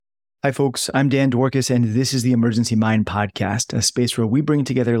Hi, folks. I'm Dan Dworkis, and this is the Emergency Mind Podcast, a space where we bring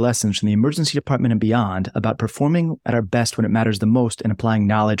together lessons from the emergency department and beyond about performing at our best when it matters the most and applying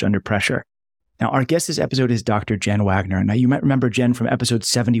knowledge under pressure. Now, our guest this episode is Dr. Jen Wagner. Now, you might remember Jen from episode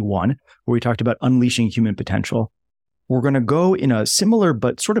 71, where we talked about unleashing human potential. We're going to go in a similar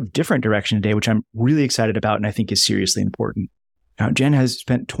but sort of different direction today, which I'm really excited about and I think is seriously important. Now, Jen has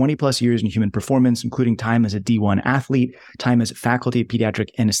spent 20 plus years in human performance, including time as a D1 athlete, time as faculty of pediatric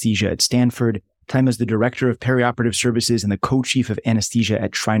anesthesia at Stanford, time as the director of perioperative services and the co-chief of anesthesia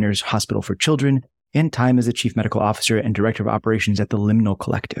at Shriners Hospital for Children, and time as the chief medical officer and director of operations at the Liminal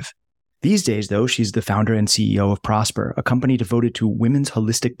Collective. These days, though, she's the founder and CEO of Prosper, a company devoted to women's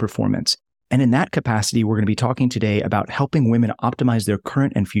holistic performance. And in that capacity, we're going to be talking today about helping women optimize their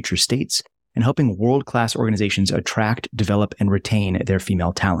current and future states, and helping world-class organizations attract, develop, and retain their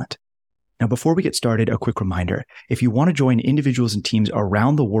female talent. Now, before we get started, a quick reminder. If you want to join individuals and teams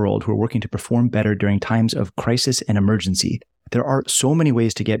around the world who are working to perform better during times of crisis and emergency, there are so many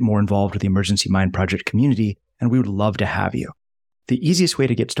ways to get more involved with the Emergency Mind Project community, and we would love to have you. The easiest way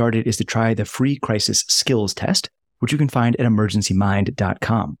to get started is to try the free crisis skills test, which you can find at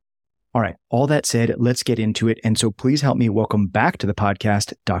emergencymind.com. All right, all that said, let's get into it. And so please help me welcome back to the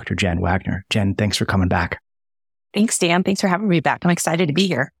podcast, Dr. Jen Wagner. Jen, thanks for coming back. Thanks, Dan. Thanks for having me back. I'm excited to be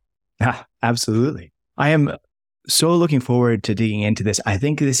here. Yeah, absolutely. I am so looking forward to digging into this. I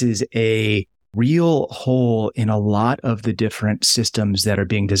think this is a real hole in a lot of the different systems that are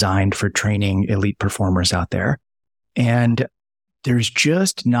being designed for training elite performers out there. And there's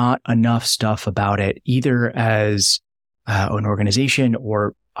just not enough stuff about it, either as an organization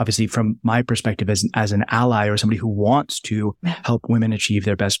or obviously from my perspective as an ally or somebody who wants to help women achieve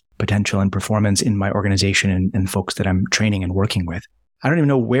their best potential and performance in my organization and folks that I'm training and working with. I don't even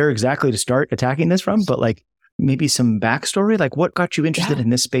know where exactly to start attacking this from, but like maybe some backstory, like what got you interested in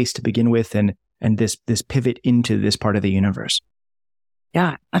this space to begin with and this pivot into this part of the universe?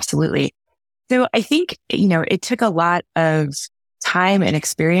 Yeah, absolutely. So I think, it took a lot of time and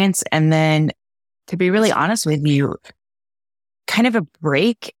experience. And then to be really honest with you, kind of a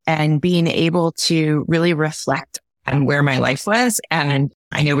break and being able to really reflect on where my life was. And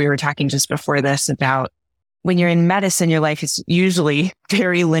I know we were talking just before this about when you're in medicine, your life is usually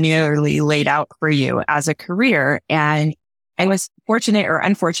very linearly laid out for you as a career. And I was fortunate or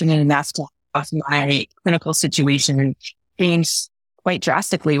unfortunate enough to have my clinical situation changed quite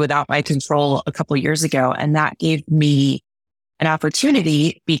drastically without my control a couple of years ago. And that gave me an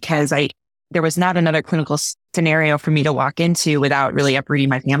opportunity because there was not another clinical scenario for me to walk into without really uprooting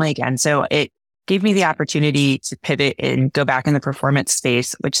my family again. So it gave me the opportunity to pivot and go back in the performance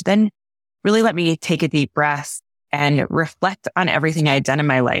space, which then really let me take a deep breath and reflect on everything I had done in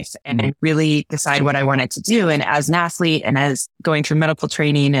my life and really decide what I wanted to do. And as an athlete and as going through medical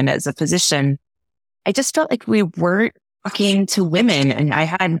training and as a physician, I just felt like we weren't talking to women. And I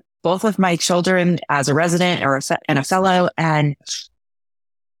had both of my children as a resident and a fellow, and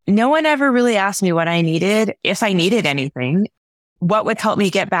no one ever really asked me what I needed, if I needed anything, what would help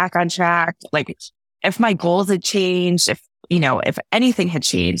me get back on track, like if my goals had changed, if anything had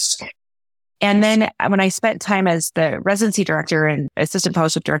changed. And then when I spent time as the residency director and assistant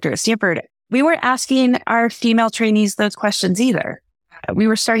fellowship director at Stanford, we weren't asking our female trainees those questions either. We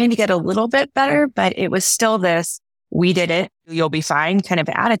were starting to get a little bit better, but it was still this, we did it, you'll be fine kind of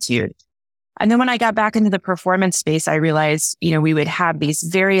attitude. And then when I got back into the performance space, I realized, we would have these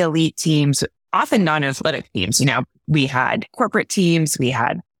very elite teams, often non-athletic teams. We had corporate teams, we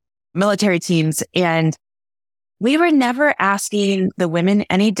had military teams, and we were never asking the women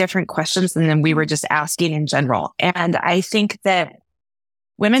any different questions than we were just asking in general. And I think that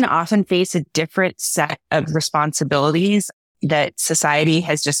women often face a different set of responsibilities that society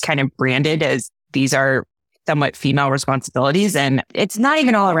has just kind of branded as these are somewhat female responsibilities. And it's not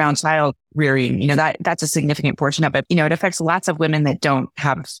even all around child rearing, that's a significant portion of it. It affects lots of women that don't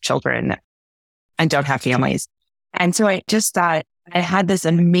have children and don't have families. And so I just thought I had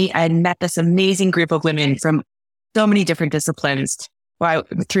I met this amazing group of women from so many different disciplines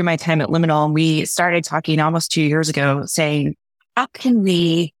through my time at Liminal. And we started talking almost 2 years ago saying, how can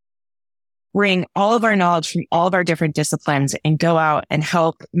we bring all of our knowledge from all of our different disciplines and go out and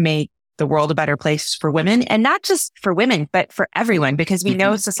help make the world a better place for women, and not just for women, but for everyone, because we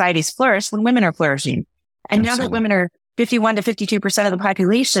know societies flourish when women are flourishing. And now that women are 51 to 52% of the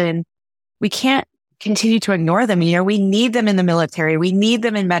population, we can't continue to ignore them. We need them in the military. We need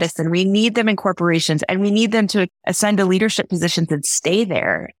them in medicine. We need them in corporations, and we need them to ascend to leadership positions and stay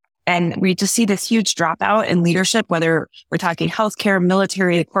there. And we just see this huge dropout in leadership, whether we're talking healthcare,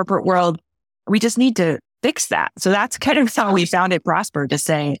 military, the corporate world. We just need to fix that. So that's kind of how we founded Prosper, to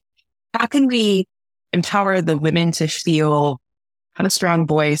say, how can we empower the women to feel have a strong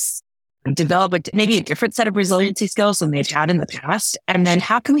voice, develop maybe a different set of resiliency skills than they've had in the past? And then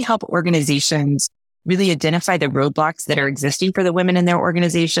how can we help organizations really identify the roadblocks that are existing for the women in their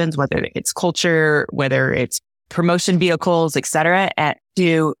organizations, whether it's culture, whether it's promotion vehicles, et cetera,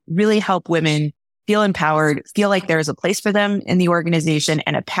 to really help women feel empowered, feel like there's a place for them in the organization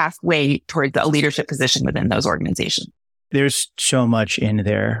and a pathway towards a leadership position within those organizations. There's so much in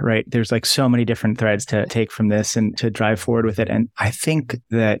there, right? There's like so many different threads to take from this and to drive forward with it. And I think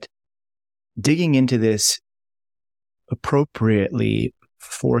that digging into this appropriately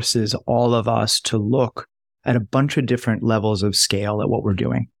forces all of us to look at a bunch of different levels of scale at what we're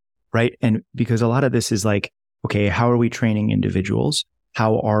doing, right? And because a lot of this is like, okay, how are we training individuals?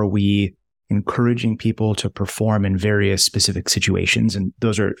 How are we encouraging people to perform in various specific situations? And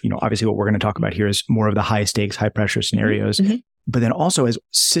those are, obviously what we're going to talk about here is more of the high stakes, high pressure scenarios. Mm-hmm. But then also as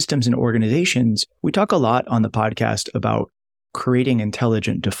systems and organizations, we talk a lot on the podcast about creating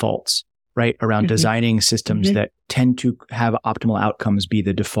intelligent defaults, right? Around designing systems that tend to have optimal outcomes be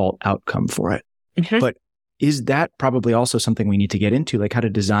the default outcome for it. But is that probably also something we need to get into, like how to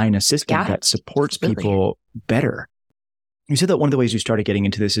design a system that supports people better? You said that one of the ways we started getting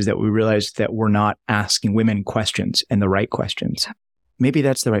into this is that we realized that we're not asking women questions and the right questions. Maybe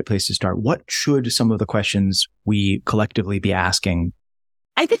that's the right place to start. What should some of the questions we collectively be asking?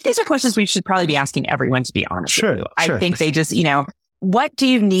 I think these are questions we should probably be asking everyone, to be honest with you. I think they just, what do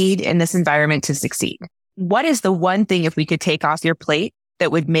you need in this environment to succeed? What is the one thing, if we could take off your plate,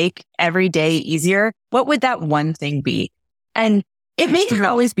 that would make every day easier? What would that one thing be? And it may not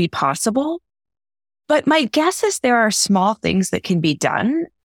always be possible, but my guess is there are small things that can be done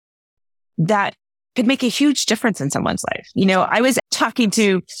that could make a huge difference in someone's life. I was talking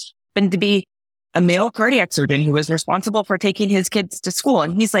to be a male cardiac surgeon who was responsible for taking his kids to school.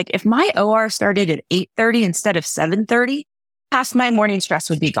 And he's like, if my OR started at 8:30 instead of 7:30, past my morning stress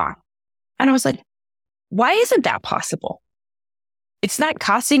would be gone. And I was like, why isn't that possible? It's not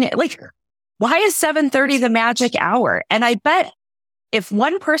costing it. Like, why is 7:30 the magic hour? And I bet if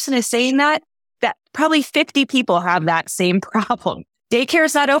one person is saying that probably 50 people have that same problem. Daycare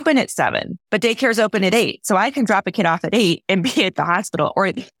is not open at 7, but daycare is open at 8. So I can drop a kid off at 8 and be at the hospital.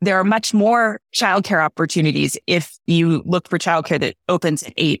 Or there are much more childcare opportunities if you look for childcare that opens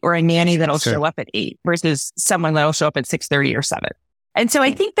at 8, or a nanny that'll show up at 8 versus someone that'll show up at 6:30 or 7. And so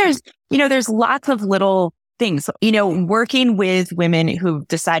I think there's lots of little things, working with women who've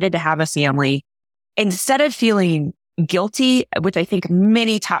decided to have a family, instead of feeling guilty, which I think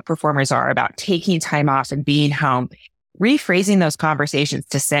many top performers are about taking time off and being home, rephrasing those conversations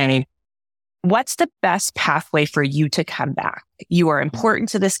to say, what's the best pathway for you to come back? You are important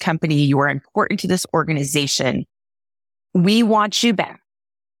to this company. You are important to this organization. We want you back.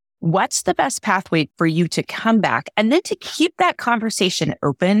 What's the best pathway for you to come back? And then to keep that conversation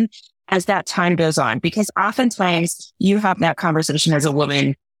open as that time goes on, because oftentimes you have that conversation as a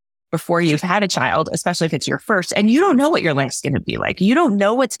woman before you've had a child, especially if it's your first, and you don't know what your life's going to be like. You don't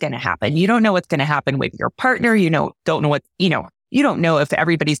know what's going to happen. You don't know what's going to happen with your partner. You don't know you don't know if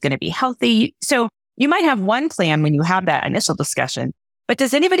everybody's going to be healthy. So you might have one plan when you have that initial discussion, but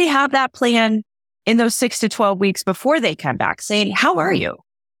does anybody have that plan in those 6 to 12 weeks before they come back saying, how are you?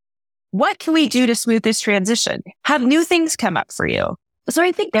 What can we do to smooth this transition? Have new things come up for you? So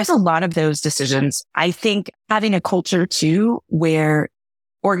I think there's a lot of those decisions. I think having a culture too, where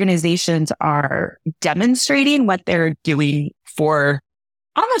organizations are demonstrating what they're doing for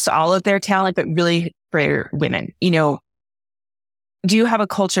almost all of their talent, but really for women. Do you have a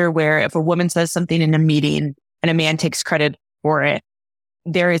culture where if a woman says something in a meeting and a man takes credit for it,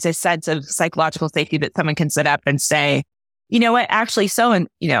 there is a sense of psychological safety that someone can sit up and say, you know what, actually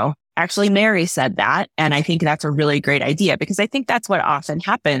actually Mary said that. And I think that's a really great idea, because I think that's what often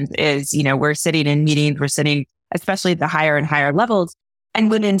happens is, we're sitting in meetings, especially at the higher and higher levels, and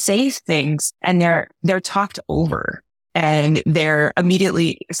women say things and they're talked over and they're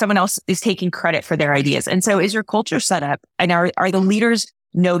immediately, someone else is taking credit for their ideas. And so is your culture set up, and are the leaders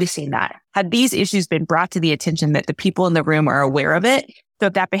noticing that? Have these issues been brought to the attention that the people in the room are aware of it? So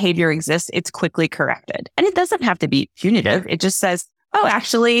if that behavior exists, it's quickly corrected. And it doesn't have to be punitive. It just says, oh,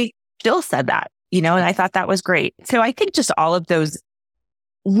 actually, Jill said that, and I thought that was great. So I think just all of those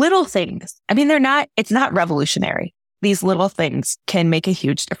little things, it's not revolutionary. These little things can make a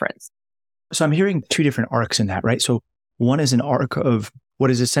huge difference. So I'm hearing two different arcs in that, right? So one is an arc of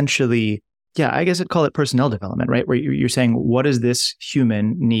what is essentially, I guess I'd call it personnel development, right? Where you're saying, what does this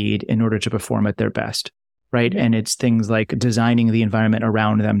human need in order to perform at their best, right? And it's things like designing the environment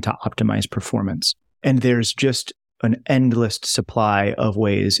around them to optimize performance. And there's just an endless supply of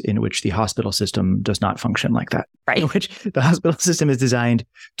ways in which the hospital system does not function like that. Right. In which the hospital system is designed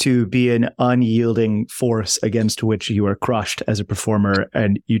to be an unyielding force against which you are crushed as a performer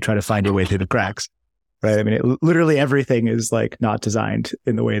and you try to find your way through the cracks. Right. I mean, literally everything is like not designed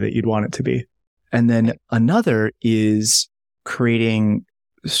in the way that you'd want it to be. And then another is creating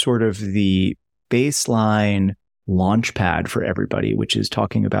sort of the baseline launch pad for everybody, which is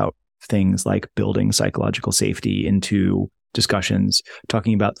talking about things like building psychological safety into discussions,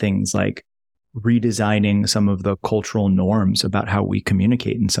 talking about things like redesigning some of the cultural norms about how we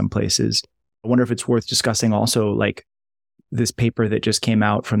communicate in some places. I wonder if it's worth discussing also like this paper that just came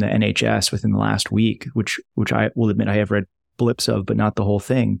out from the NHS within the last week, which I will admit I have read blips of, but not the whole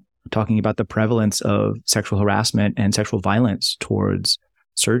thing, talking about the prevalence of sexual harassment and sexual violence towards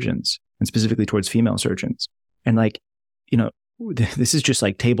surgeons and specifically towards female surgeons. And like, you know, this is just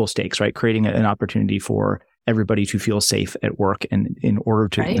like table stakes, right? Creating an opportunity for everybody to feel safe at work and in order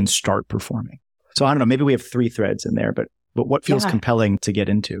to then start performing. So I don't know, maybe we have 3 threads in there, but what feels compelling to get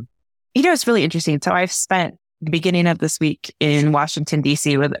into? You know, it's really interesting. So I've spent the beginning of this week in Washington,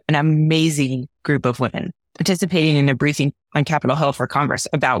 D.C. with an amazing group of women participating in a briefing on Capitol Hill for Congress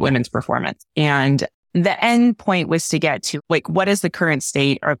about women's performance. And the end point was to get to like, what is the current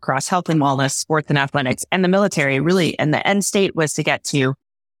state across health and wellness, sports and athletics, and the military really. And the end state was to get to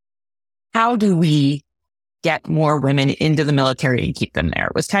how do we get more women into the military and keep them there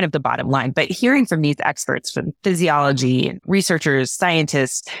was kind of the bottom line. But hearing from these experts from physiology, researchers,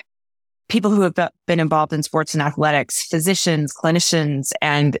 scientists, people who have been involved in sports and athletics, physicians, clinicians,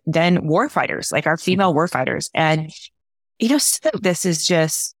 and then warfighters, like our female warfighters. And, you know, so this is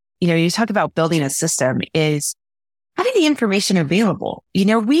just, you know, you talk about building a system is having the information available. You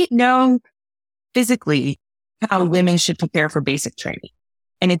know, we know physically how women should prepare for basic training,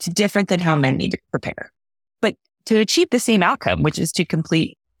 and it's different than how men need to prepare. But to achieve the same outcome, which is to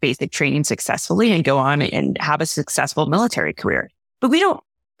complete basic training successfully and go on and have a successful military career. But we don't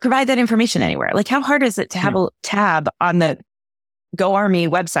provide that information anywhere. Like, how hard is it to have a tab on the Go Army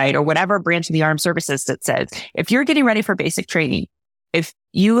website or whatever branch of the armed services that says, if you're getting ready for basic training, if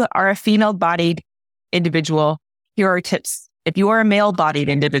you are a female-bodied individual, here are tips. If you are a male-bodied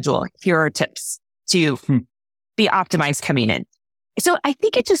individual, here are tips to be optimized coming in. So I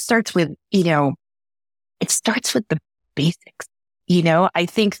think it just starts with, you know, it starts with the basics. You know, I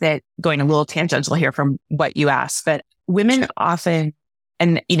think that going a little tangential here from what you asked, but women often,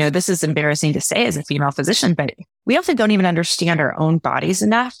 and, you know, this is embarrassing to say as a female physician, but we often don't even understand our own bodies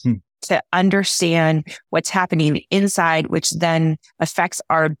enough to understand what's happening inside, which then affects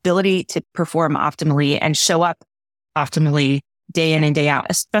our ability to perform optimally and show up optimally day in and day out,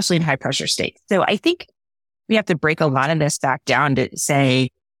 especially in high pressure states. So I think we have to break a lot of this back down to say,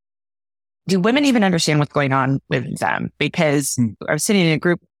 do women even understand what's going on with them? Because I was sitting in a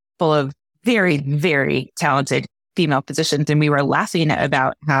group full of very, very talented female physicians, and we were laughing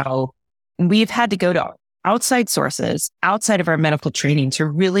about how we've had to go to outside sources, outside of our medical training to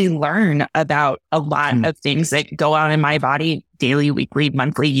really learn about a lot of things that go on in my body daily, weekly,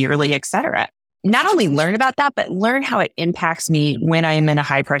 monthly, yearly, et cetera. Not only learn about that, but learn how it impacts me when I'm in a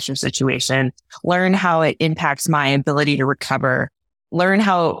high pressure situation, learn how it impacts my ability to recover, learn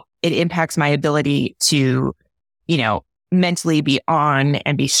how it impacts my ability to, you know, mentally be on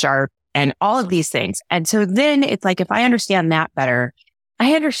and be sharp and all of these things. And so then it's like, if I understand that better,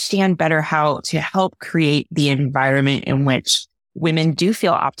 I understand better how to help create the environment in which women do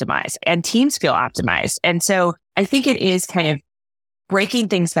feel optimized and teams feel optimized. And so I think it is kind of breaking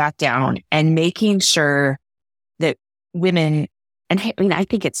things back down and making sure that women, and I mean, I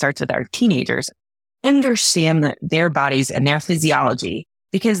think it starts with our teenagers, understand their bodies and their physiology,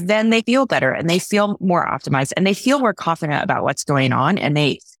 because then they feel better and they feel more optimized and they feel more confident about what's going on, and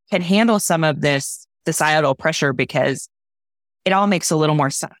they can handle some of this societal pressure because it all makes a little more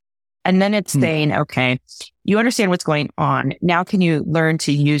sense. And then it's saying, okay, you understand what's going on. Now, can you learn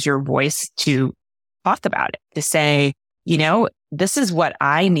to use your voice to talk about it, to say, you know, this is what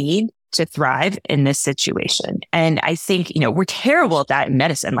I need to thrive in this situation. And I think, you know, we're terrible at that in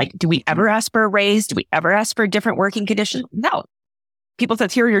medicine. Like, do we ever ask for a raise? Do we ever ask for different working conditions? No. People say,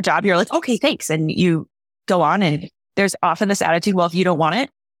 here, your job. You're like, okay, thanks. And you go on, and there's often this attitude, well, if you don't want it,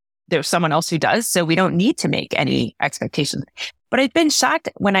 there's someone else who does. So we don't need to make any expectations. But I've been shocked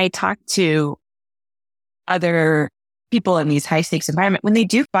when I talk to other people in these high stakes environments, when they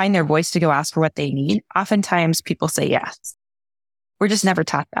do find their voice to go ask for what they need, oftentimes people say yes. We're just never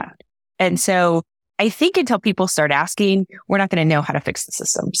taught that. And so I think until people start asking, we're not going to know how to fix the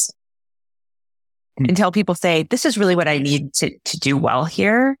systems. Until people say, this is really what I need to do well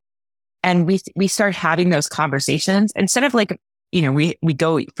here, And we start having those conversations instead of like, we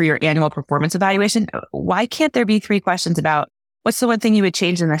go for your annual performance evaluation. Why can't there be 3 questions about what's the one thing you would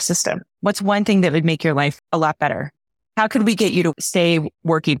change in the system? What's one thing that would make your life a lot better? How could we get you to stay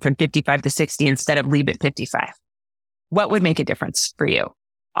working from 55 to 60 instead of leave at 55? What would make a difference for you?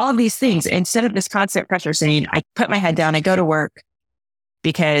 All of these things, instead of this constant pressure saying, I put my head down, I go to work,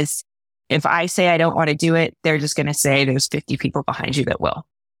 because if I say I don't want to do it, they're just going to say there's 50 people behind you that will.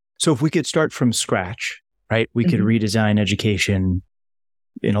 So if we could start from scratch, right? We could redesign education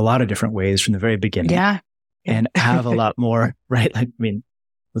in a lot of different ways from the very beginning. Yeah. And have a lot more, right? Like, I mean,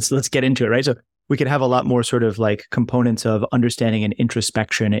 let's get into it, right? So we could have a lot more sort of like components of understanding and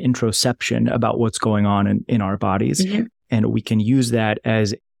introspection and introception about what's going on in our bodies. Mm-hmm. And we can use that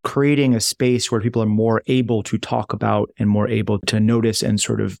as creating a space where people are more able to talk about and more able to notice and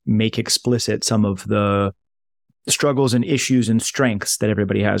sort of make explicit some of the struggles and issues and strengths that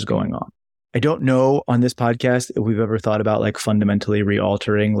everybody has going on. I don't know on this podcast if we've ever thought about like fundamentally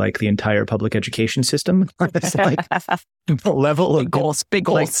re-altering like the entire public education system. It's like level of big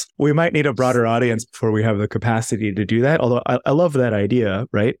goals. Like, we might need a broader audience before we have the capacity to do that. Although I love that idea,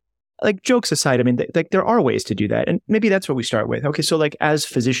 right? Like, jokes aside, I mean, like there are ways to do that. And maybe that's what we start with. Okay, so like as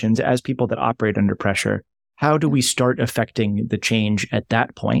physicians, as people that operate under pressure, how do we start affecting the change at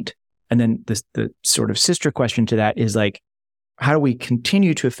that point? And then the sort of sister question to that is like, how do we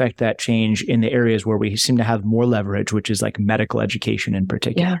continue to affect that change in the areas where we seem to have more leverage, which is like medical education in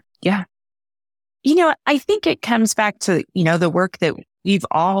particular? Yeah. I think it comes back to, the work that we've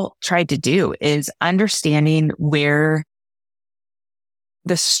all tried to do is understanding where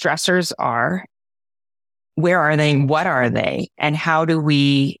the stressors are, where are they, what are they, and how do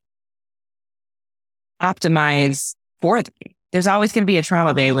we optimize for them? There's always going to be a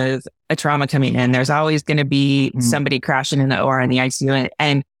trauma bay with a trauma coming in. There's always going to be somebody crashing in the OR in the ICU.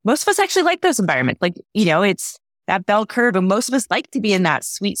 And most of us actually like those environments. Like, it's that bell curve. And most of us like to be in that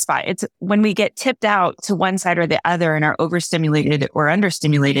sweet spot. It's when we get tipped out to one side or the other and are overstimulated or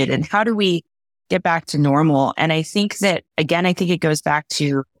understimulated. And how do we get back to normal? And I think that, again, it goes back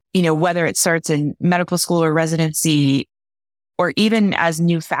to, whether it starts in medical school or residency, or even as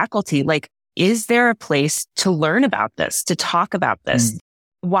new faculty, like, is there a place to learn about this, to talk about this?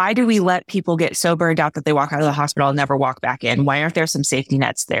 Why do we let people get so burned out that they walk out of the hospital and never walk back in? Why aren't there some safety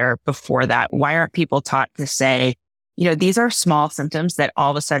nets there before that? Why aren't people taught to say, these are small symptoms that all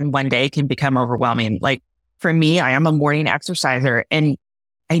of a sudden one day can become overwhelming? Like, for me, I am a morning exerciser, and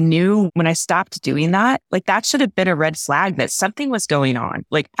I knew when I stopped doing that, like, that should have been a red flag that something was going on.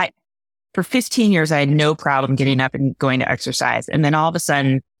 Like, for 15 years, I had no problem getting up and going to exercise. And then all of a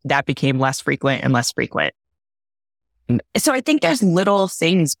sudden that became less frequent and less frequent. So I think there's little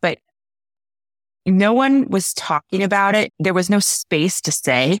things, but no one was talking about it. There was no space to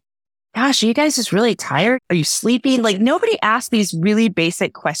say, gosh, are you guys just really tired? Are you sleeping? Like, nobody asked these really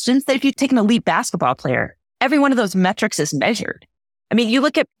basic questions that if you take an elite basketball player, every one of those metrics is measured. I mean, you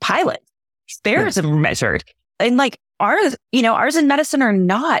look at pilots, theirs are measured. And like ours in medicine are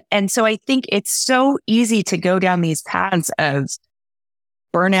not. And so I think it's so easy to go down these paths of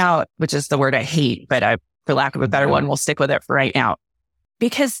burnout, which is the word I hate, but for lack of a better one, we'll stick with it for right now,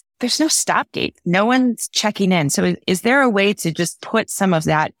 because there's no stop gate. No one's checking in. So is there a way to just put some of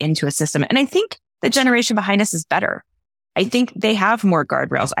that into a system? And I think the generation behind us is better. I think they have more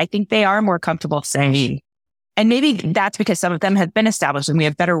guardrails. I think they are more comfortable saying, and maybe that's because some of them have been established and we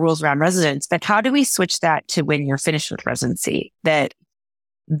have better rules around residents, but how do we switch that to when you're finished with residency, that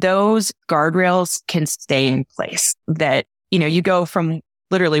those guardrails can stay in place, that, you go from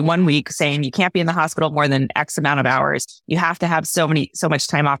literally 1 week saying you can't be in the hospital more than X amount of hours. You have to have so much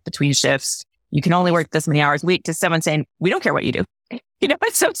time off between shifts. You can only work this many hours a week, to someone saying, we don't care what you do.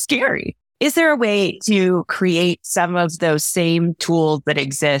 It's so scary. Is there a way to create some of those same tools that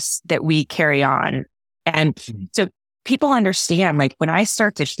exist that we carry on? And so people understand, like, when I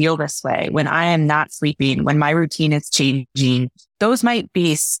start to feel this way, when I am not sleeping, when my routine is changing, those might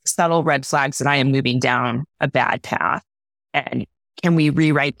be subtle red flags that I am moving down a bad path. And can we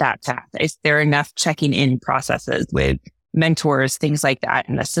rewrite that path? Is there enough checking in processes with mentors, things like that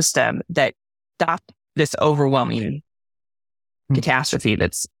in the system that stop this overwhelming catastrophe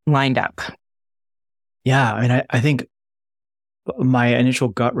that's lined up? Yeah. I mean, I think my initial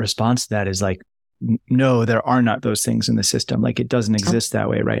gut response to that is like, no, there are not those things in the system. Like, it doesn't exist that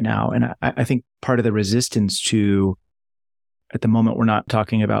way right now. And I think part of the resistance to, at the moment, we're not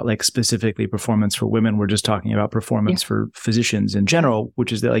talking about like specifically performance for women. We're just talking about performance for physicians in general,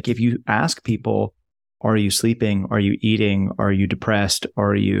 which is that, like, if you ask people, are you sleeping? Are you eating? Are you depressed?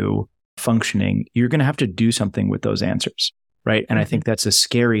 Are you functioning? You're going to have to do something with those answers. right? And I think that's a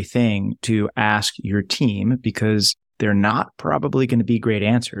scary thing to ask your team because they're not probably going to be great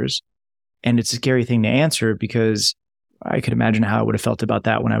answers. And it's a scary thing to answer because I could imagine how I would have felt about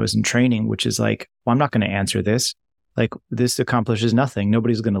that when I was in training, which is like, well, I'm not going to answer this. Like, this accomplishes nothing.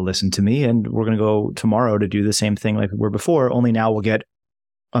 Nobody's going to listen to me. And we're going to go tomorrow to do the same thing like we were before, only now we'll get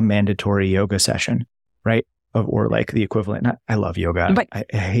a mandatory yoga session, right? Or like the equivalent. I love yoga. But I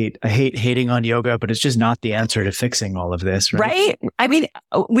hate hating on yoga, but it's just not the answer to fixing all of this, right? right? I mean,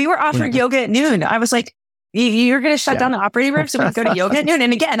 we were offered yoga at noon. I was like, you're going to shut down the operating room so we can go to yoga at noon?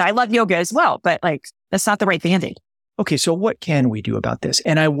 And again, I love yoga as well, but like, that's not the right Band-Aid. Okay, so what can we do about this?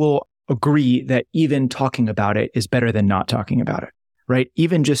 And I will agree that even talking about it is better than not talking about it, right?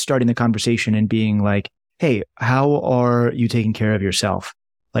 Even just starting the conversation and being like, hey, how are you taking care of yourself?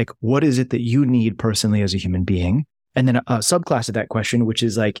 Like, what is it that you need personally as a human being? And then a subclass of that question, which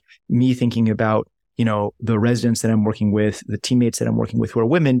is like me thinking about, the residents that I'm working with, the teammates that I'm working with who are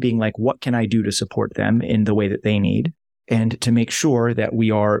women, being like, what can I do to support them in the way that they need? And to make sure that we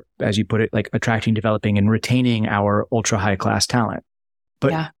are, as you put it, like attracting, developing, and retaining our ultra high class talent.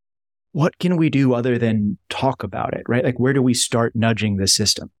 But what can we do other than talk about it, right? Like, where do we start nudging the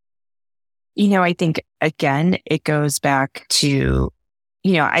system? I think, again, it goes back to,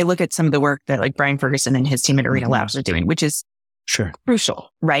 I look at some of the work that like Brian Ferguson and his team at Arena Labs are doing, which is crucial,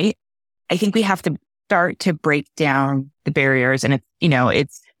 right? I think we have to start to break down the barriers. And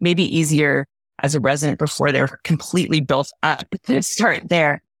it's maybe easier as a resident before they're completely built up to start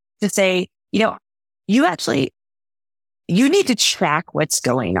there to say, you need to track what's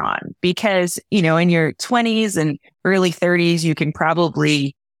going on because, in your 20s and early 30s,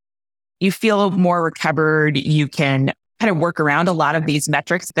 you feel more recovered. You can kind of work around a lot of these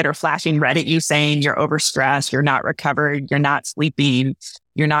metrics that are flashing red at you saying you're overstressed, you're not recovered, you're not sleeping,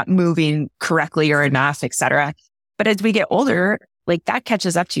 you're not moving correctly or enough, et cetera. But as we get older, like that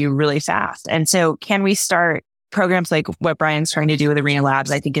catches up to you really fast. And so can we start programs like what Brian's trying to do with Arena Labs?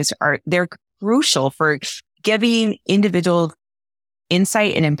 I think they're crucial for giving individuals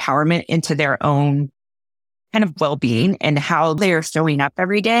insight and empowerment into their own kind of well-being and how they are showing up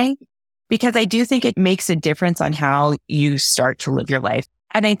every day. Because I do think it makes a difference on how you start to live your life.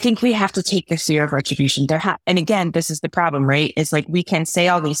 And I think we have to take this fear of retribution. And again, this is the problem, right? It's like we can say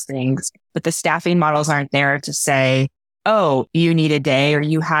all these things, but the staffing models aren't there to say, oh, you need a day or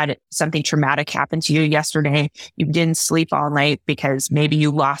you had something traumatic happen to you yesterday. You didn't sleep all night because maybe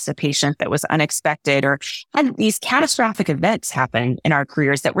you lost a patient that was unexpected or had these catastrophic events happen in our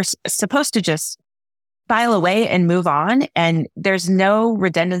careers that we're supposed to just file away and move on. And there's no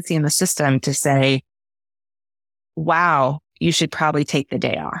redundancy in the system to say, wow, you should probably take the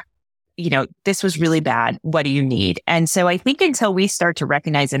day off. This was really bad. What do you need? And so I think until we start to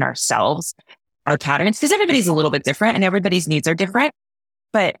recognize in ourselves our patterns, because everybody's a little bit different and everybody's needs are different.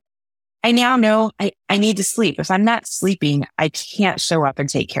 But I now know I need to sleep. If I'm not sleeping, I can't show up and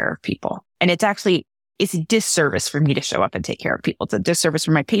take care of people. And it's a disservice for me to show up and take care of people. It's a disservice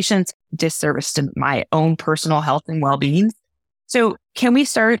for my patients, disservice to my own personal health and well-being. So can we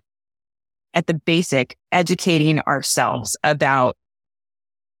start at the basic, educating ourselves about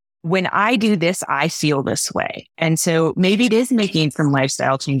when I do this, I feel this way. And so maybe it is making some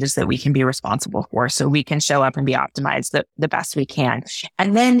lifestyle changes that we can be responsible for so we can show up and be optimized the best we can.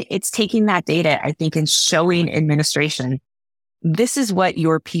 And then it's taking that data, I think, and showing administration, this is what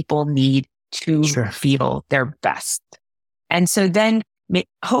your people need to feel their best. And so then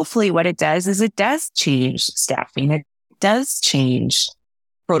hopefully what it does is it does change staffing. It does change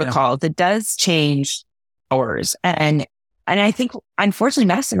protocols. It does change hours. And I think unfortunately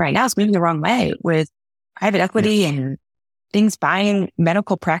medicine right now is moving the wrong way with private equity and things buying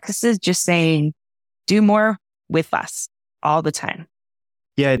medical practices, just saying, do more with less all the time.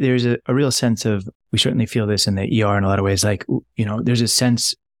 Yeah, there's a real sense of, we certainly feel this in the ER in a lot of ways, like, there's a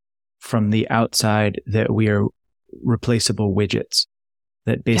sense from the outside that we are replaceable widgets,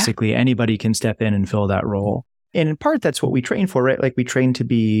 that basically anybody can step in and fill that role. And in part, that's what we train for, right? Like we train to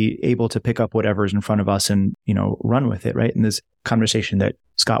be able to pick up whatever's in front of us and, run with it, right? And this conversation that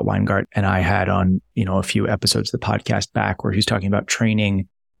Scott Weingart and I had on, a few episodes of the podcast back, where he's talking about training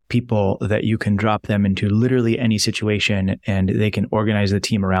people that you can drop them into literally any situation and they can organize the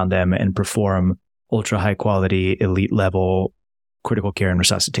team around them and perform ultra high quality, elite level critical care and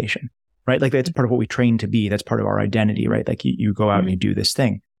resuscitation, right? Like that's part of what we train to be. That's part of our identity, right? Like you go out and you do this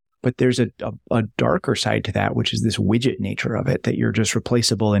thing. But there's a darker side to that, which is this widget nature of it, that you're just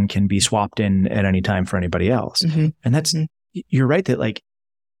replaceable and can be swapped in at any time for anybody else. And that's, you're right that like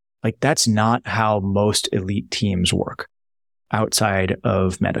that's not how most elite teams work outside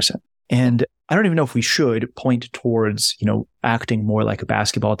of medicine. And I don't even know if we should point towards, acting more like a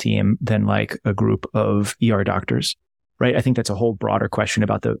basketball team than like a group of ER doctors, right? I think that's a whole broader question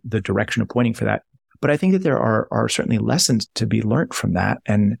about the direction of pointing for that. But I think that there are certainly lessons to be learned from that.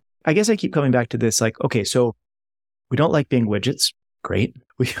 And I guess I keep coming back to this, like, okay, so we don't like being widgets. Great.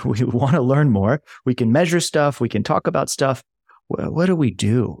 We want to learn more. We can measure stuff. We can talk about stuff. What do we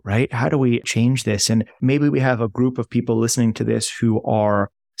do, right? How do we change this? And maybe we have a group of people listening to this who are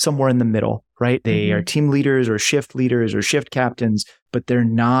somewhere in the middle, right? They are team leaders or shift captains, but they're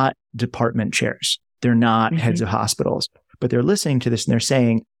not department chairs. They're not heads of hospitals, but they're listening to this and they're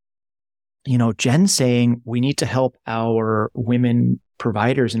saying, Jen's saying we need to help our women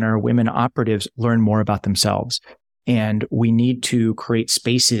providers and our women operatives learn more about themselves. And we need to create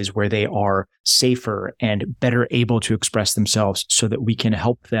spaces where they are safer and better able to express themselves so that we can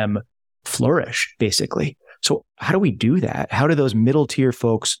help them flourish, basically. So how do we do that? How do those middle tier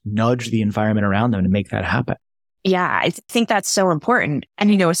folks nudge the environment around them to make that happen? Yeah, I think that's so important.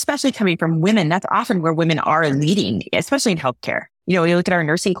 And, especially coming from women, that's often where women are leading, especially in healthcare. You look at our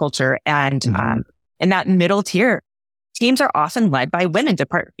nursing culture and in that middle tier, teams are often led by women.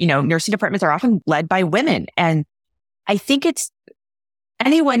 Nursing departments are often led by women. And I think it's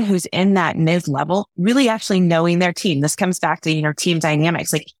anyone who's in that mid level really actually knowing their team. This comes back to, team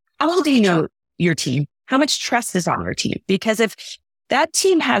dynamics. Like, how well do you know your team? How much trust is on your team? Because if that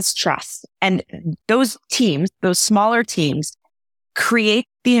team has trust and those smaller teams create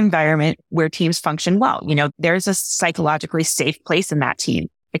the environment where teams function well, there's a psychologically safe place in that team,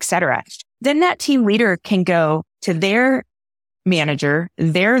 et cetera. Then that team leader can go to their manager,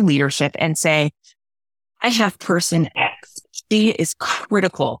 their leadership and say, I have person X. She is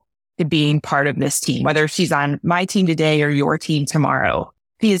critical to being part of this team, whether she's on my team today or your team tomorrow.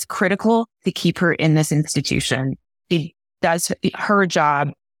 She is critical to keep her in this institution. She does her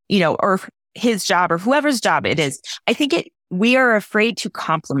job, or his job or whoever's job it is. I think we are afraid to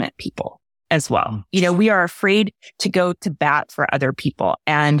compliment people as well. We are afraid to go to bat for other people.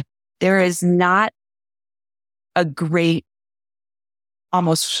 And there is not a great,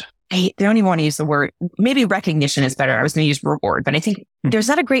 I don't even want to use the word, maybe recognition is better. I was going to use reward, but I think there's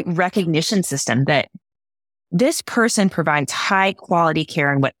not a great recognition system that this person provides high quality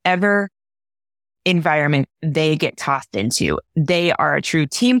care in whatever environment they get tossed into. They are a true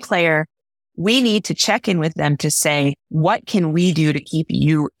team player. We need to check in with them to say, what can we do to keep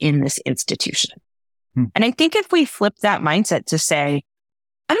you in this institution? And I think if we flip that mindset to say,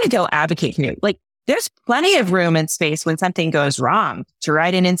 I'm going to go advocate for you. Like, there's plenty of room and space when something goes wrong to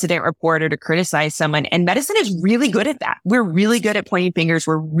write an incident report or to criticize someone. And medicine is really good at that. We're really good at pointing fingers.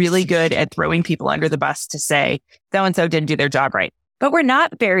 We're really good at throwing people under the bus to say, so-and-so didn't do their job right. But we're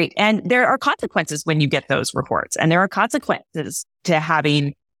not and there are consequences when you get those reports. And there are consequences to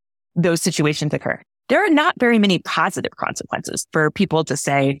having those situations occur. There are not very many positive consequences for people to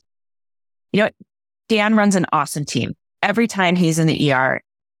say, Dan runs an awesome team. Every time he's in the ER,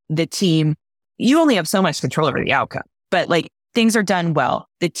 the team, you only have so much control over the outcome, but things are done well.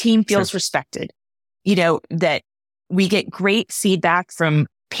 The team feels respected, that we get great feedback from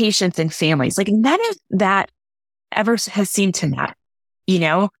patients and families. None of that ever has seemed to matter,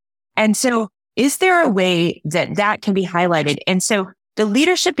 And so is there a way that can be highlighted? And so the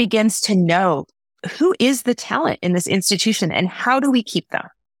leadership begins to know who is the talent in this institution and how do we keep them?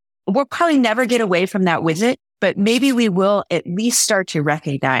 We'll probably never get away from that visit, but maybe we will at least start to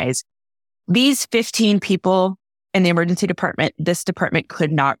recognize these 15 people in the emergency department, this department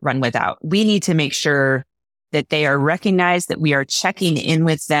could not run without. We need to make sure that they are recognized, that we are checking in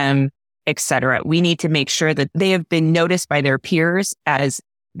with them, et cetera. We need to make sure that they have been noticed by their peers as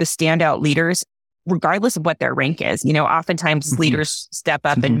the standout leaders, regardless of what their rank is. Oftentimes leaders step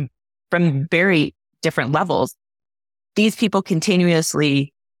up and from very different levels. These people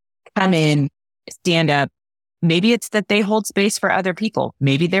continuously come in, stand up. Maybe it's that they hold space for other people.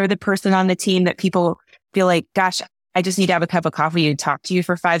 Maybe they're the person on the team that people feel like, gosh, I just need to have a cup of coffee and talk to you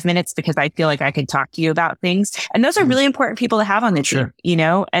for 5 minutes because I feel like I can talk to you about things. And those are really important people to have on the team,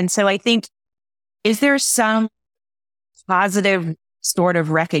 And so I think, is there some positive sort of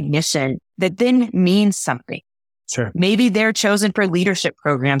recognition that then means something? Sure. Maybe they're chosen for leadership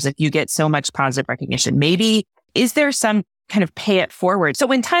programs if you get so much positive recognition. Maybe, is there some kind of pay it forward? So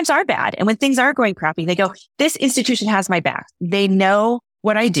when times are bad and when things are going crappy, they go, this institution has my back. They know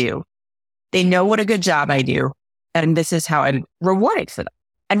what I do. They know what a good job I do. And this is how I'm rewarded for them.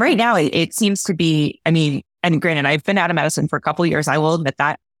 And right now it seems to be, and granted, I've been out of medicine for a couple of years. I will admit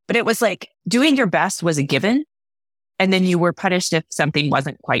that, but it was like doing your best was a given. And then you were punished if something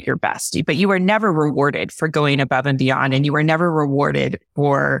wasn't quite your best, but you were never rewarded for going above and beyond. And you were never rewarded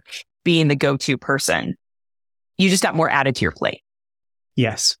for being the go-to person. You just got more added to your plate.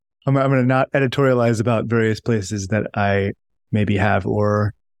 Yes. I'm going to not editorialize about various places that I maybe have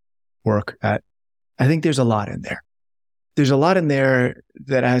or work at. I think there's a lot in there. There's a lot in there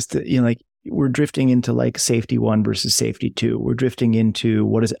that has to, like we're drifting into like safety 1 versus safety 2. We're drifting into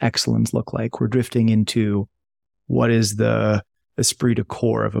what does excellence look like? We're drifting into what is the esprit de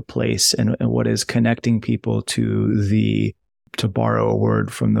corps of a place and what is connecting people to borrow a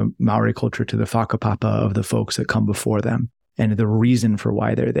word from the Maori culture, to the whakapapa of the folks that come before them and the reason for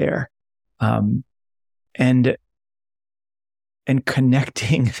why they're there. And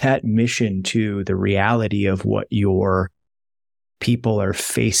connecting that mission to the reality of what your people are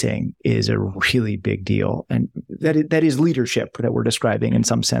facing is a really big deal. And that is leadership that we're describing in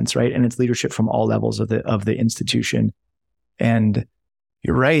some sense, right? And it's leadership from all levels of the institution. And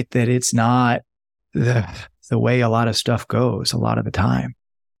you're right that it's not the way a lot of stuff goes a lot of the time.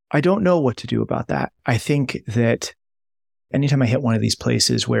 I don't know what to do about that. I think that anytime I hit one of these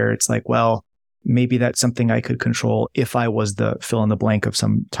places where it's like, well, maybe that's something I could control if I was the fill in the blank of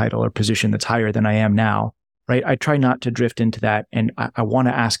some title or position that's higher than I am now, right? I try not to drift into that. And I want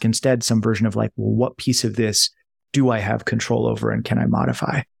to ask instead some version of like, well, what piece of this do I have control over and can I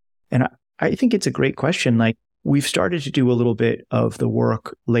modify? And I think it's a great question. Like, we've started to do a little bit of the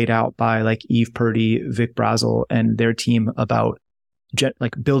work laid out by like Eve Purdy, Vic Brazel, and their team about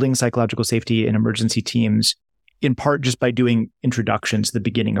like building psychological safety in emergency teams, in part just by doing introductions at the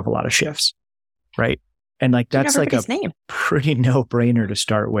beginning of a lot of shifts, right? And like that's like a pretty no-brainer to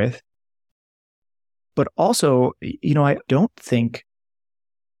start with. But also, I don't think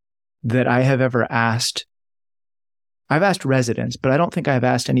that I have ever asked. I've asked residents, but I don't think I've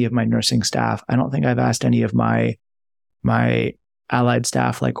asked any of my nursing staff. I don't think I've asked any of my allied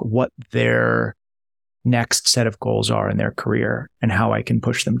staff, like what their next set of goals are in their career and how I can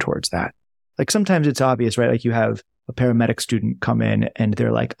push them towards that. Like sometimes it's obvious, right? Like you have a paramedic student come in and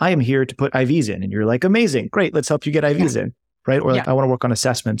they're like, I am here to put IVs in. And you're like, amazing, great, let's help you get IVs in, right? Or like, I want to work on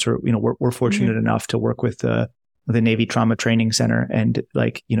assessments, or, we're fortunate enough to work with the Navy Trauma Training Center. And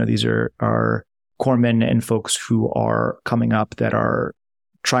like, these are our corpsmen and folks who are coming up that are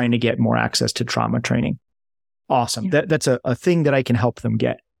trying to get more access to trauma training. Awesome. Yeah. That's a thing that I can help them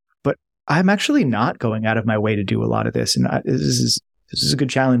get. But I'm actually not going out of my way to do a lot of this. And this is a good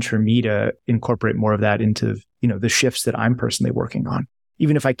challenge for me to incorporate more of that into, the shifts that I'm personally working on,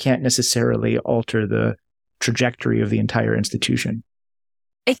 even if I can't necessarily alter the trajectory of the entire institution.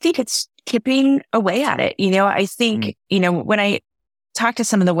 I think it's chipping away at it. I think, when I talk to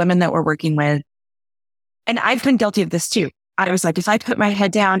some of the women that we're working with, and I've been guilty of this too. I was like, if I put my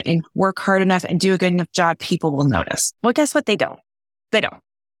head down and work hard enough and do a good enough job, people will notice. Well, guess what? They don't.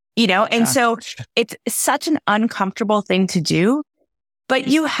 And so it's such an uncomfortable thing to do, but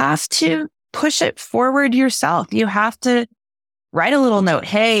you have to push it forward yourself. You have to write a little note.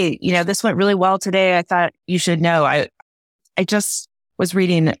 Hey, this went really well today. I thought you should know. I just was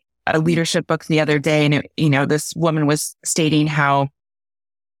reading a leadership book the other day, and this woman was stating how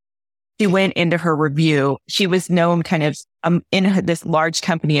she went into her review. She was known kind of in this large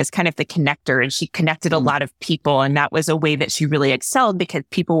company as kind of the connector, and she connected a lot of people. And that was a way that she really excelled because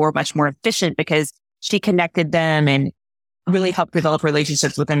people were much more efficient because she connected them and really helped develop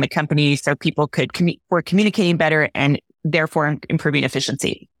relationships within the company so people were communicating better and therefore improving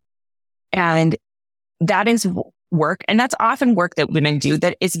efficiency. And that is work. And that's often work that women do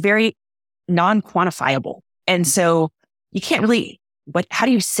that is very non-quantifiable. And so you can't really, how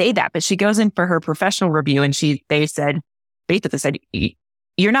do you say that? But she goes in for her professional review and they said,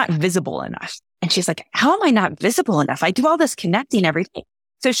 you're not visible enough. And she's like, how am I not visible enough? I do all this connecting everything.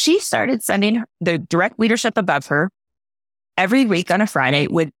 So she started sending the direct leadership above her every week on a Friday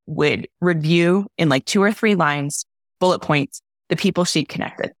would review in like 2 or 3 lines, bullet points, the people she'd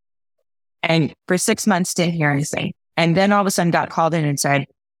connected. And for 6 months, didn't hear anything. And then all of a sudden got called in and said,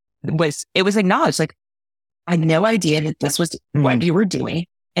 it was acknowledged, like, I had no idea that this was what you were doing.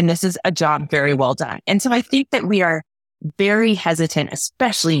 And this is a job very well done. And so I think that we are very hesitant,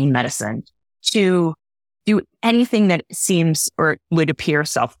 especially in medicine, to do anything that seems or would appear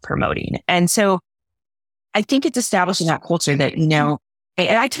self-promoting. And so I think it's establishing that culture that, and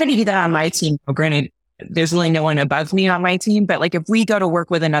I try to do that on my team. Granted, there's really no one above me on my team, but like if we go to work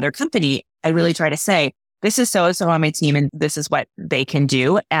with another company, I really try to say, this is so-and-so on my team and this is what they can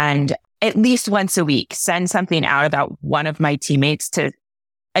do. And at least once a week, send something out about one of my teammates to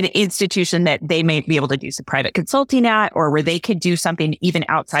an institution that they may be able to do some private consulting at, or where they could do something even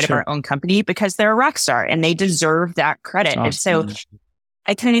outside of our own company because they're a rock star and they deserve that credit. Awesome. And so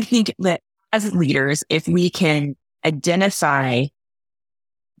I kind of think that as leaders, if we can identify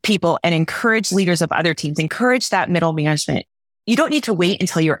people and encourage leaders of other teams, encourage that middle management. You don't need to wait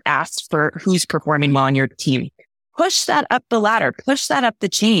until you're asked for who's performing well on your team. Push that up the ladder, push that up the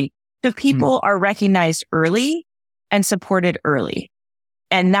chain. So people are recognized early and supported early,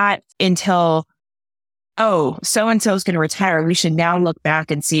 and not until, oh, so-and-so is going to retire. We should now look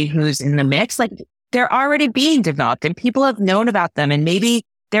back and see who's in the mix. Like, they're already being developed and people have known about them. And maybe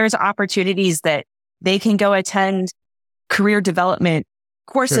there's opportunities that they can go attend career development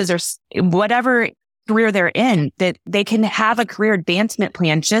courses or whatever career they're in, that they can have a career advancement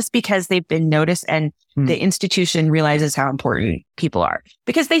plan just because they've been noticed and the institution realizes how important people are.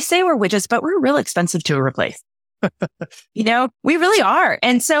 Because they say we're widgets, but we're real expensive to replace. We really are.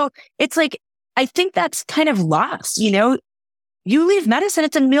 And so it's like, I think that's kind of lost. You leave medicine,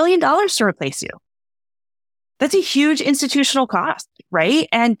 it's $1 million to replace you. That's a huge institutional cost, right?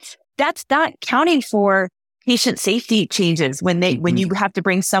 And that's not counting for patient safety changes when you have to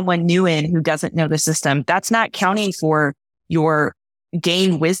bring someone new in who doesn't know the system. That's not counting for your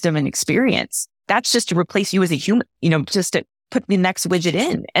gained wisdom and experience. That's just to replace you as a human, just to put the next widget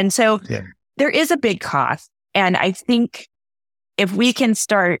in. And so there is a big cost. And I think if we can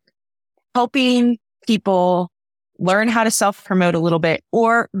start helping people learn how to self-promote a little bit,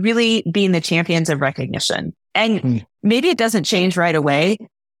 or really being the champions of recognition. And maybe it doesn't change right away,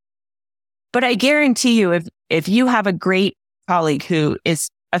 but I guarantee you, if you have a great colleague who is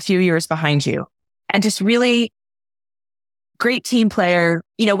a few years behind you and just really great team player,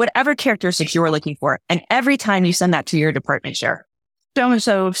 whatever characteristics you are looking for, and every time you send that to your department chair,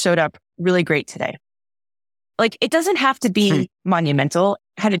 so-and-so showed up really great today. Like, it doesn't have to be monumental.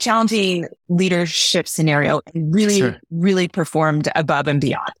 Had a challenging leadership scenario and really performed above and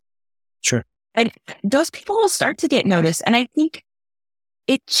beyond. Sure. And those people will start to get noticed. And I think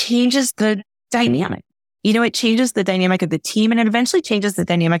it changes the dynamic. It changes the dynamic of the team, and it eventually changes the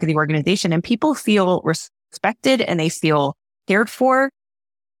dynamic of the organization. And people feel respected and they feel cared for,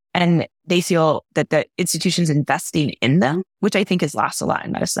 and they feel that the institution's investing in them, which I think has lost a lot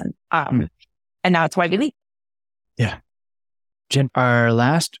in medicine. And now it's why we leave. Yeah. Jen, our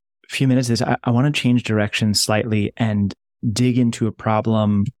last few minutes is I want to change direction slightly and dig into a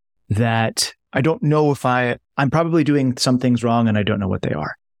problem that I don't know if I'm probably doing some things wrong and I don't know what they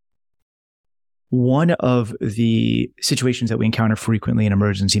are. One of the situations that we encounter frequently in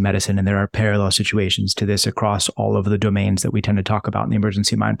emergency medicine, and there are parallel situations to this across all of the domains that we tend to talk about in the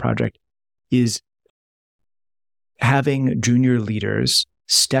Emergency Mind Project, is having junior leaders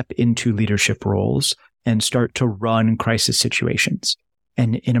step into leadership roles and start to run crisis situations.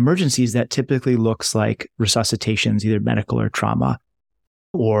 And in emergencies, that typically looks like resuscitations, either medical or trauma,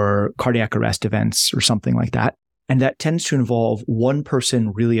 or cardiac arrest events or something like that. And that tends to involve one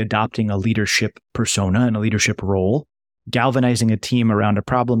person really adopting a leadership persona and a leadership role, galvanizing a team around a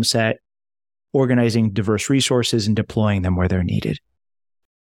problem set, organizing diverse resources, and deploying them where they're needed.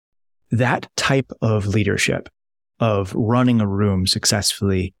 That type of leadership, of running a room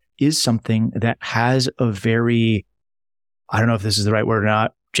successfully, is something that has a very, I don't know if this is the right word or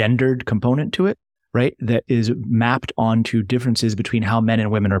not, gendered component to it, right? That is mapped onto differences between how men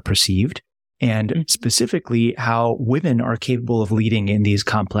and women are perceived, and specifically how women are capable of leading in these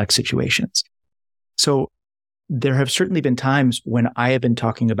complex situations. So there have certainly been times when I have been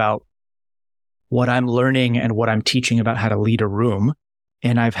talking about what I'm learning and what I'm teaching about how to lead a room,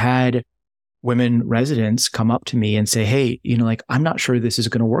 and I've had women residents come up to me and say, hey, I'm not sure this is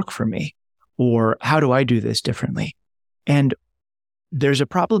going to work for me, or how do I do this differently? And there's a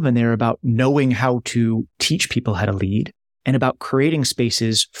problem in there about knowing how to teach people how to lead, and about creating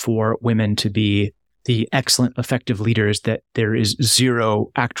spaces for women to be the excellent, effective leaders that there is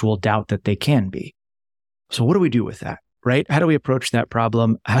zero actual doubt that they can be. So what do we do with that, right? How do we approach that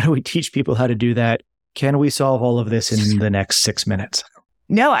problem? How do we teach people how to do that? Can we solve all of this in the next 6 minutes?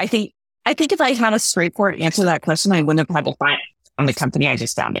 No, I think if I had a straightforward answer to that question, I wouldn't have had to find on the company I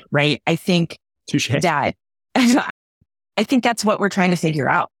just founded, right? I think that, I think that's what we're trying to figure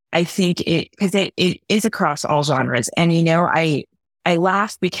out. I think because it is across all genres. And, I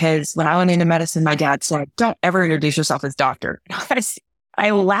laugh because when I went into medicine, my dad said, don't ever introduce yourself as doctor.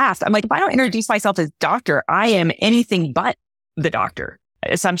 I laughed. I'm like, if I don't introduce myself as doctor, I am anything but the doctor,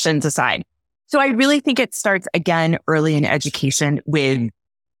 assumptions aside. So I really think it starts again early in education with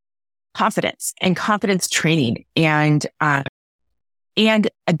confidence and confidence training and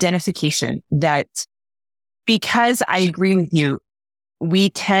identification, that because I agree with you,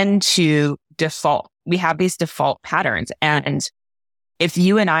 we tend to default. We have these default patterns. And if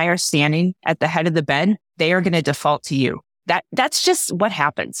you and I are standing at the head of the bed, they are going to default to you. That's just what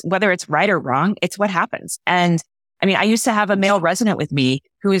happens. Whether it's right or wrong, it's what happens. And I mean, I used to have a male resident with me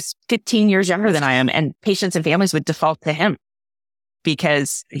who is 15 years younger than I am, and patients and families would default to him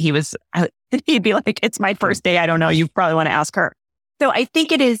because he'd be like, it's my first day. I don't know. You probably want to ask her. So I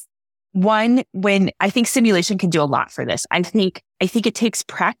think it is when I think simulation can do a lot for this. I think it takes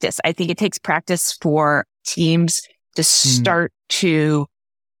practice. I think it takes practice for teams to start to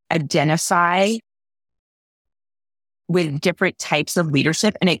identify with different types of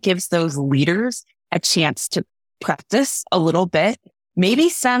leadership. And it gives those leaders a chance to practice a little bit, maybe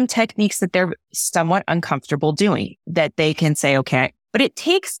some techniques that they're somewhat uncomfortable doing that they can say, okay, but it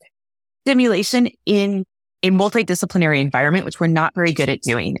takes simulation in a multidisciplinary environment, which we're not very good at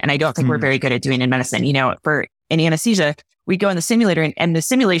doing. And I don't think we're very good at doing in medicine. In anesthesia, we'd go in the simulator and the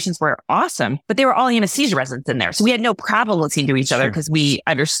simulations were awesome, but they were all anesthesia residents in there. So we had no problem listening to each other because we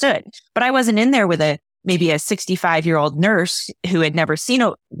understood. But I wasn't in there with maybe a 65-year-old nurse who had never seen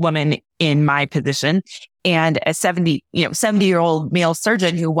a woman in my position and a 70-year-old male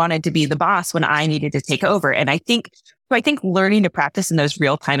surgeon who wanted to be the boss when I needed to take over. And I think learning to practice in those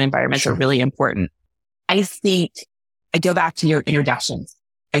real-time environments are really important. I think I go back to your introductions.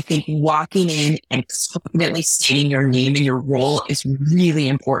 I think walking in and confidently stating your name and your role is really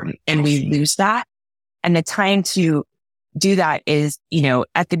important. And we lose that. And the time to do that is,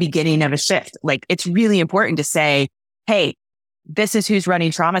 at the beginning of a shift. Like, it's really important to say, hey, this is who's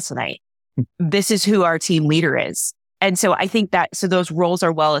running trauma tonight. This is who our team leader is. And so I think so those roles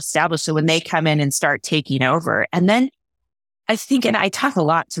are well established. So when they come in and start taking over, and then I think, and I talk a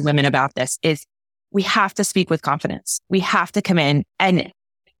lot to women about this, is we have to speak with confidence. We have to come in, and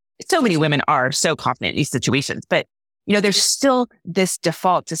so many women are so confident in these situations, but there's still this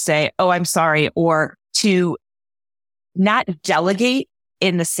default to say, oh, I'm sorry, or to not delegate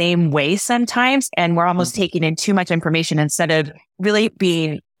in the same way sometimes. And we're almost taking in too much information instead of really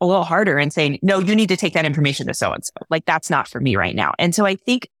being a little harder and saying, no, you need to take that information to so-and-so. Like, that's not for me right now. And so I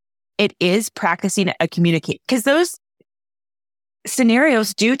think it is practicing a communicate, because those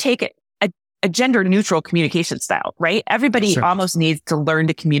scenarios do take a gender neutral communication style, right? Everybody almost needs to learn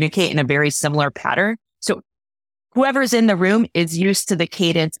to communicate in a very similar pattern. So whoever's in the room is used to the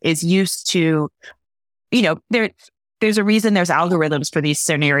cadence, is used to, there's a reason there's algorithms for these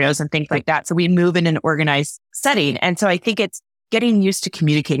scenarios and things like that. So we move in an organized setting. And so I think it's getting used to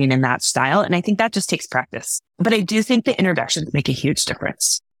communicating in that style. And I think that just takes practice. But I do think the introductions make a huge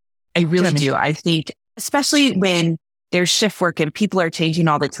difference. I really do. I think, especially when there's shift work and people are changing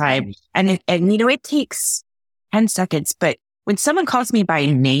all the time. And it takes 10 seconds. But when someone calls me by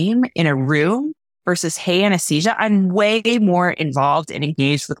name in a room versus, hey, anesthesia, I'm way more involved and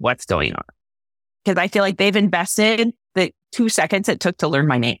engaged with what's going on. Because I feel like they've invested the 2 seconds it took to learn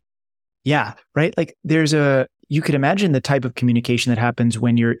my name. Yeah, right. Like you could imagine the type of communication that happens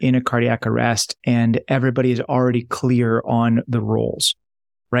when you're in a cardiac arrest and everybody is already clear on the roles,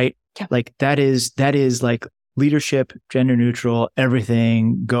 right? Yeah. Like that is like leadership, gender neutral,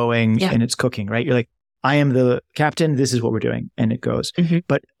 everything going and it's cooking, right? You're like, I am the captain. This is what we're doing. And it goes. Mm-hmm.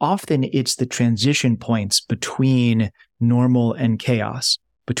 But often it's the transition points between normal and chaos,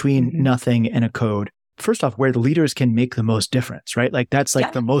 between nothing and a code. First off, where the leaders can make the most difference, right? Like that's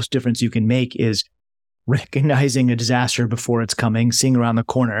like the most difference you can make is recognizing a disaster before it's coming, seeing around the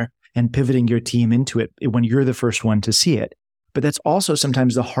corner and pivoting your team into it when you're the first one to see it. But that's also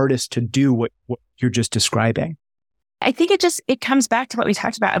sometimes the hardest to do what you're just describing. I think it comes back to what we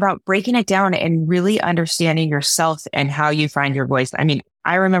talked about breaking it down and really understanding yourself and how you find your voice. I mean,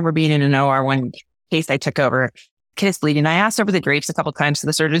 I remember being in an OR one case I took over, kid is bleeding. I asked over the drapes a couple of times to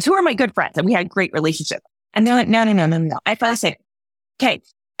the surgeons who are my good friends and we had a great relationship. And they're like, no. I finally say, okay,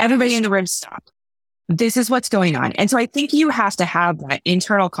 everybody in the room, stop. This is what's going on. And so I think you have to have that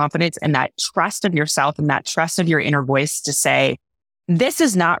internal confidence and that trust of yourself and that trust of your inner voice to say, this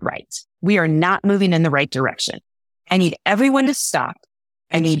is not right. We are not moving in the right direction. I need everyone to stop.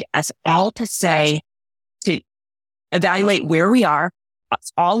 I need us all to evaluate where we are,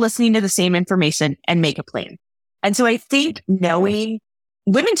 us all listening to the same information and make a plan. And so I think women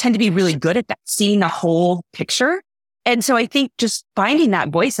tend to be really good at that, seeing the whole picture. And so I think just finding that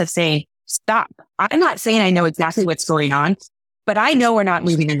voice of saying, stop. I'm not saying I know exactly what's going on, but I know we're not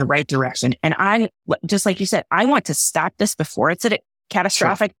moving in the right direction. And I, just like you said, I want to stop this before it's at a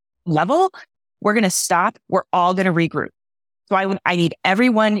catastrophic level. We're going to stop. We're all going to regroup. So I need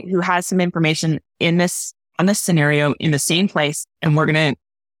everyone who has some information on this scenario in the same place. And we're going to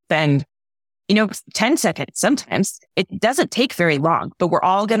spend, 10 seconds. Sometimes it doesn't take very long, but we're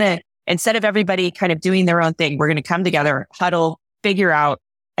all going to, instead of everybody kind of doing their own thing, we're going to come together, huddle, figure out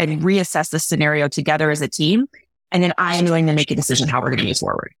and reassess the scenario together as a team. And then I am going to make a decision how we're going to move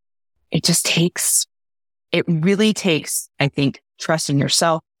forward. It just takes it really takes, I think, trust in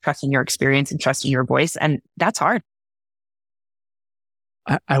yourself, trust in your experience, and trust in your voice. And that's hard.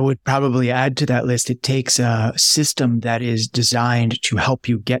 I would probably add to that list, it takes a system that is designed to help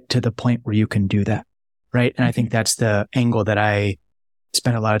you get to the point where you can do that. Right. And I think that's the angle that I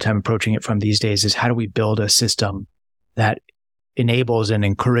spend a lot of time approaching it from these days, is how do we build a system that enables and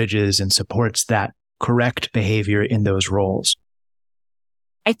encourages and supports that correct behavior in those roles?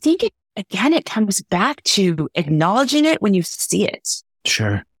 I think it comes back to acknowledging it when you see it.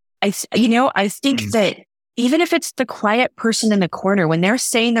 Sure. I think that even if it's the quiet person in the corner, when they're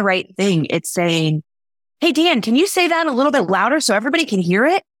saying the right thing, it's saying, hey, Dan, can you say that a little bit louder so everybody can hear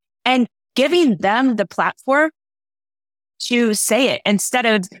it? And giving them the platform to say it instead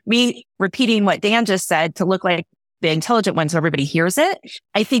of me repeating what Dan just said to look like the intelligent one so everybody hears it.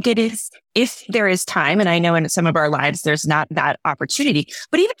 I think it is, if there is time, and I know in some of our lives, there's not that opportunity,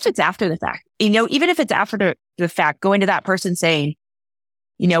 but even if it's after the fact, even if it's after the fact, going to that person saying,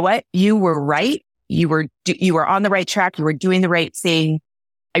 you know what, you were right. You were on the right track. You were doing the right thing.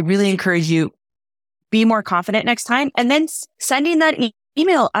 I really encourage you, be more confident next time. And then sending that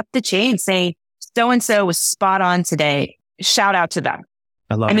email up the chain saying, so-and-so was spot on today. Shout out to them.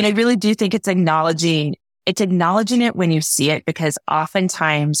 I really do think it's acknowledging it when you see it, because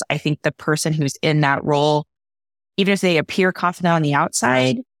oftentimes I think the person who's in that role, even if they appear confident on the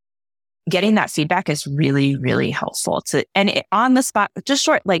outside, getting that feedback is really, really helpful on the spot, just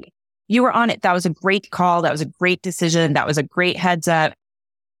short, like, you were on it. That was a great call. That was a great decision. That was a great heads up.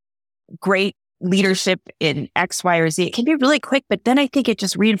 Great leadership in X, Y, or Z. It can be really quick, but then I think it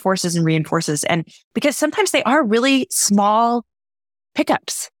just reinforces and reinforces. And because sometimes they are really small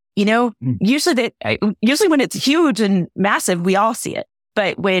pickups, usually when it's huge and massive, we all see it.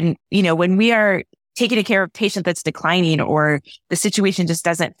 But when we are taking care of a patient that's declining or the situation just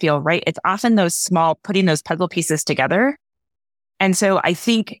doesn't feel right, it's often those small, putting those puzzle pieces together. And so I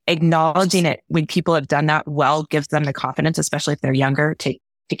think acknowledging it when people have done that well gives them the confidence, especially if they're younger, to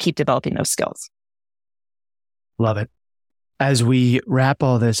keep developing those skills. Love it. As we wrap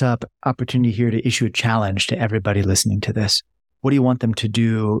all this up, opportunity here to issue a challenge to everybody listening to this. What do you want them to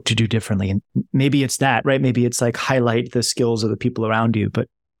do differently? And maybe it's that, right? Maybe it's like highlight the skills of the people around you, but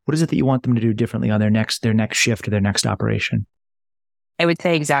what is it that you want them to do differently on their next shift or their next operation? I would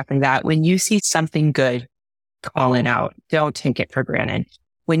say exactly that. When you see something good, call it out. Don't take it for granted.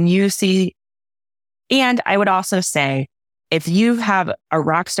 And I would also say, if you have a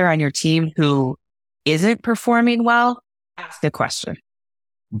rock star on your team who isn't performing well, ask a question,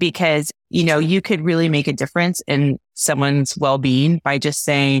 because, you could really make a difference in someone's well-being by just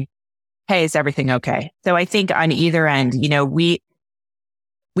saying, hey, is everything okay? So I think on either end,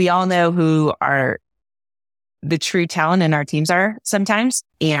 we all know who are the true talent in our teams are sometimes.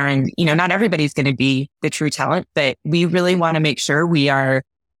 And, not everybody's going to be the true talent, but we really want to make sure we are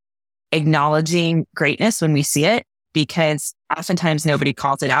acknowledging greatness when we see it, because oftentimes nobody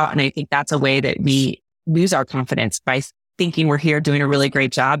calls it out. And I think that's a way that we lose our confidence, by thinking we're here doing a really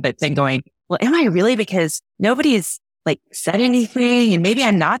great job, but then going, well, am I really? Because nobody has said anything, and maybe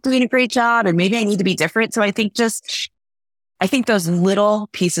I'm not doing a great job, and maybe I need to be different. So I think those little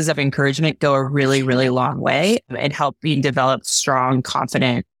pieces of encouragement go a really, really long way in helping develop strong,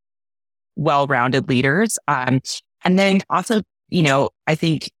 confident, well-rounded leaders. And then also, I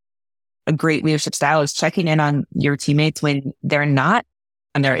think a great leadership style is checking in on your teammates when they're not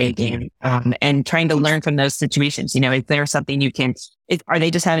on their A game, and trying to learn from those situations. Is there something are they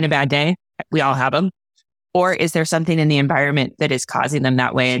just having a bad day? We all have them. Or is there something in the environment that is causing them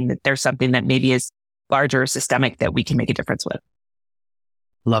that way? And that there's something that maybe is larger, systemic, that we can make a difference with.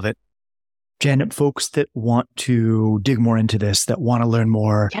 Love it. Jen, folks that want to dig more into this, that want to learn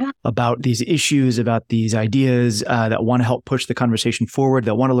more about these issues, about these ideas, that want to help push the conversation forward,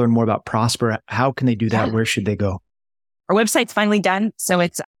 that want to learn more about Prosper, how can they do that? Where should they go? Our website's finally done. So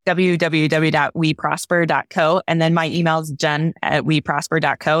it's www.weprosper.co. And then my email is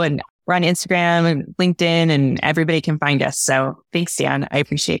jen@weprosper.co. And we're on Instagram and LinkedIn, and everybody can find us. So thanks, Dan. I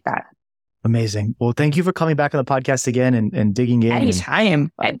appreciate that. Amazing. Well, thank you for coming back on the podcast again and digging in.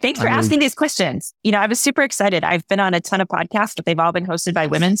 Anytime. Thanks for asking these questions. I was super excited. I've been on a ton of podcasts, but they've all been hosted by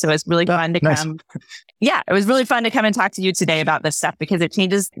women. So it was really fun to come. Yeah, it was really fun to come and talk to you today about this stuff, because it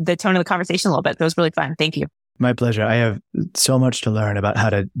changes the tone of the conversation a little bit. So it was really fun. Thank you. My pleasure. I have so much to learn about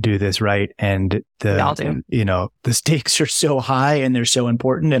how to do this right. And we all do. The stakes are so high and they're so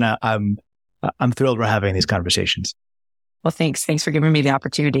important. And I'm thrilled we're having these conversations. Well, thanks. Thanks for giving me the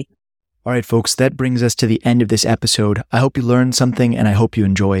opportunity. All right, folks, that brings us to the end of this episode. I hope you learned something and I hope you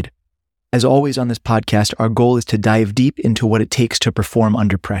enjoyed. As always on this podcast, our goal is to dive deep into what it takes to perform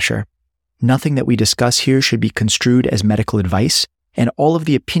under pressure. Nothing that we discuss here should be construed as medical advice, and all of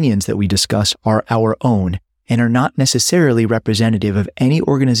the opinions that we discuss are our own and are not necessarily representative of any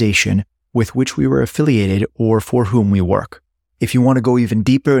organization with which we were affiliated or for whom we work. If you want to go even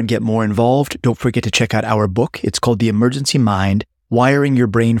deeper and get more involved, don't forget to check out our book. It's called The Emergency Mind: Wiring Your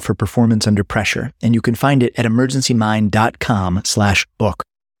Brain for Performance Under Pressure, and you can find it at emergencymind.com/book.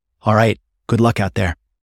 All right, good luck out there.